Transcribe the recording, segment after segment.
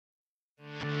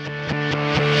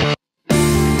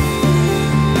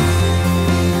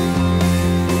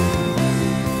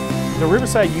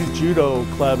Riverside Youth Judo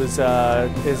Club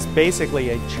is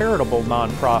basically a charitable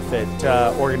nonprofit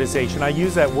organization. I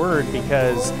use that word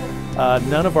because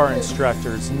none of our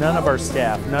instructors, none of our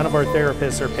staff, none of our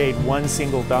therapists are paid one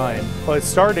single dime. Well, it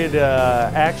started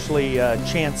actually a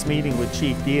chance meeting with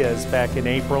Chief Diaz back in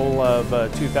April of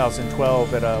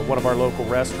 2012 at one of our local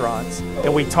restaurants.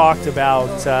 And we talked about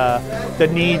the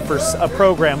need for a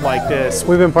program like this.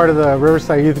 We've been part of the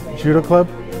Riverside Youth Judo Club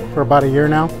for about a year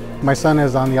now. My son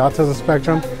is on the autism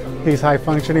spectrum. He's high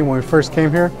functioning. When we first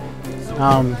came here,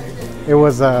 it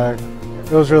was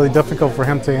really difficult for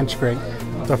him to integrate.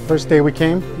 The first day we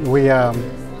came,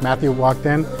 Matthew walked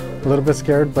in a little bit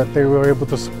scared, but they were able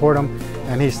to support him,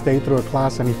 and he stayed through a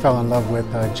class and he fell in love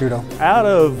with judo. Out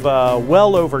of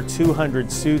well over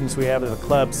 200 students we have at the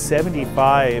club,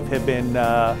 75 have been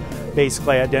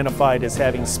basically identified as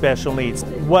having special needs.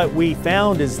 What we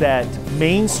found is that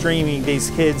mainstreaming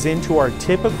these kids into our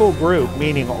typical group,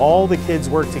 meaning all the kids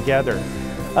work together,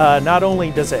 not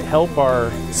only does it help our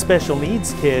special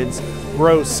needs kids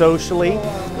grow socially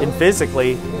and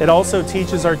physically, it also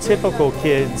teaches our typical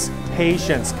kids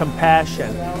patience,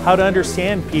 compassion, how to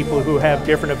understand people who have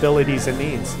different abilities and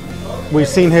needs. We've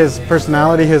seen his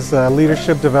personality, his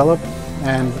leadership develop,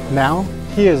 and now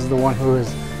he is the one who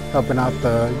is helping out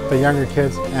the younger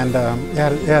kids, and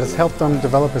it has helped them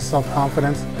develop his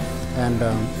self-confidence, and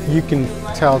you can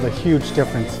tell the huge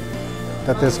difference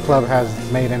that this club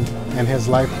has made in his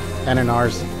life and in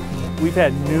ours. We've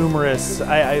had numerous,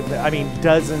 I mean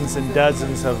dozens and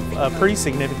dozens of pretty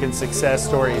significant success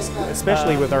stories,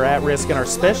 especially with our at-risk and our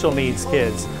special needs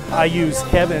kids. I use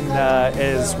Kevin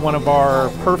as one of our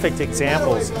perfect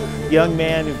examples. Young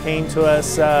man who came to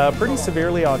us pretty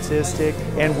severely autistic,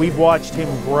 and we've watched him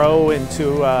grow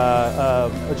into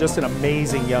just an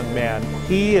amazing young man.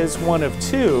 He is one of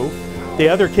two, the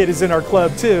other kid is in our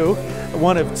club too,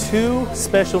 one of two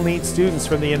special needs students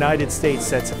from the United States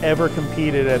that's ever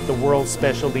competed at the World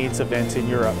Special Needs event in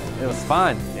Europe. It was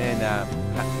fun, and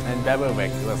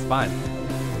Riverside, it was fun.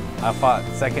 I fought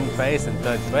second place and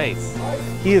third place.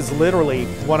 He is literally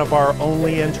one of our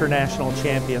only international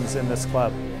champions in this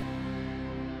club.